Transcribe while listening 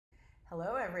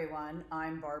Hello everyone,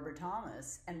 I'm Barbara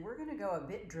Thomas, and we're going to go a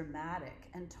bit dramatic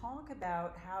and talk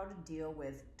about how to deal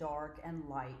with dark and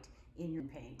light in your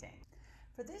painting.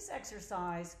 For this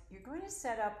exercise, you're going to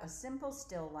set up a simple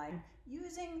still life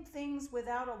using things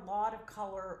without a lot of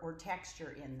color or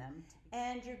texture in them,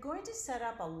 and you're going to set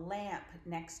up a lamp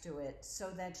next to it so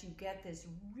that you get this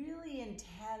really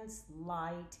intense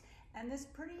light and this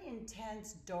pretty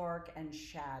intense dark and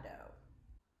shadow.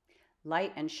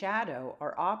 Light and shadow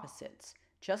are opposites,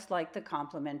 just like the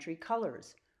complementary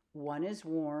colors. One is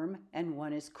warm and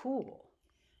one is cool.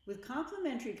 With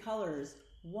complementary colors,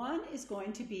 one is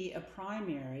going to be a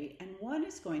primary and one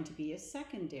is going to be a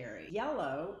secondary.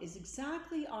 Yellow is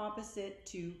exactly opposite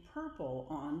to purple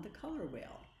on the color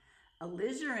wheel.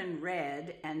 Alizarin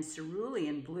red and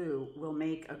cerulean blue will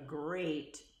make a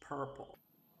great purple.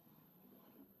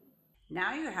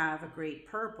 Now you have a great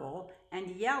purple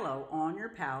and yellow on your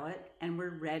palette, and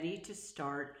we're ready to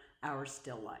start our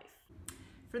still life.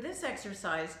 For this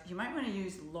exercise, you might want to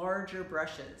use larger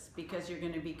brushes because you're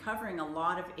going to be covering a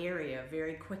lot of area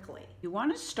very quickly. You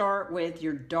want to start with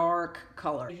your dark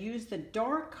color. Use the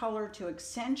dark color to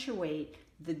accentuate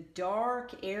the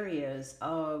dark areas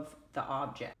of the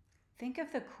object. Think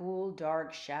of the cool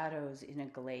dark shadows in a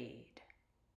glade.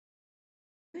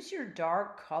 Use your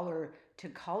dark color to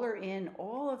color in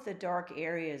all of the dark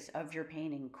areas of your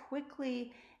painting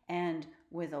quickly and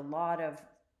with a lot of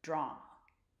drama.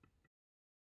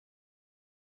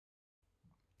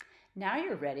 Now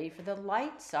you're ready for the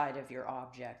light side of your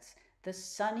objects, the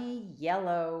sunny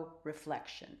yellow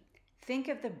reflection. Think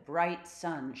of the bright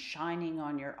sun shining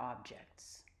on your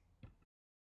objects.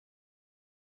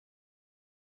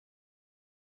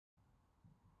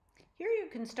 Here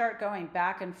you can start going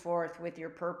back and forth with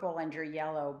your purple and your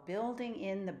yellow, building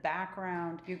in the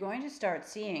background. You're going to start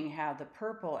seeing how the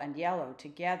purple and yellow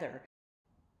together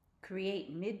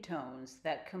create midtones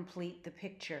that complete the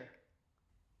picture.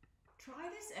 Try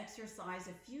this exercise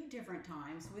a few different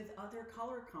times with other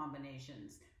color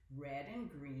combinations. Red and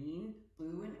green,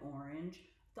 blue and orange.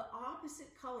 The opposite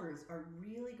colors are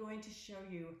really going to show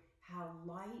you how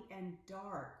light and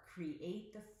dark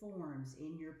create the forms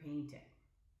in your painting.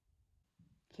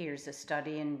 Here's a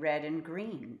study in red and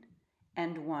green,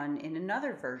 and one in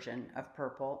another version of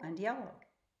purple and yellow.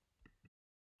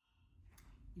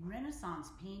 In Renaissance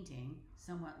painting,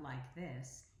 somewhat like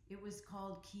this, it was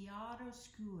called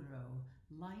chiaroscuro,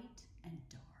 light and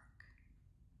dark.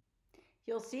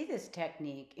 You'll see this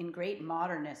technique in great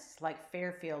modernists like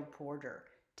Fairfield Porter.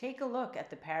 Take a look at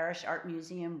the Parrish Art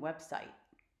Museum website.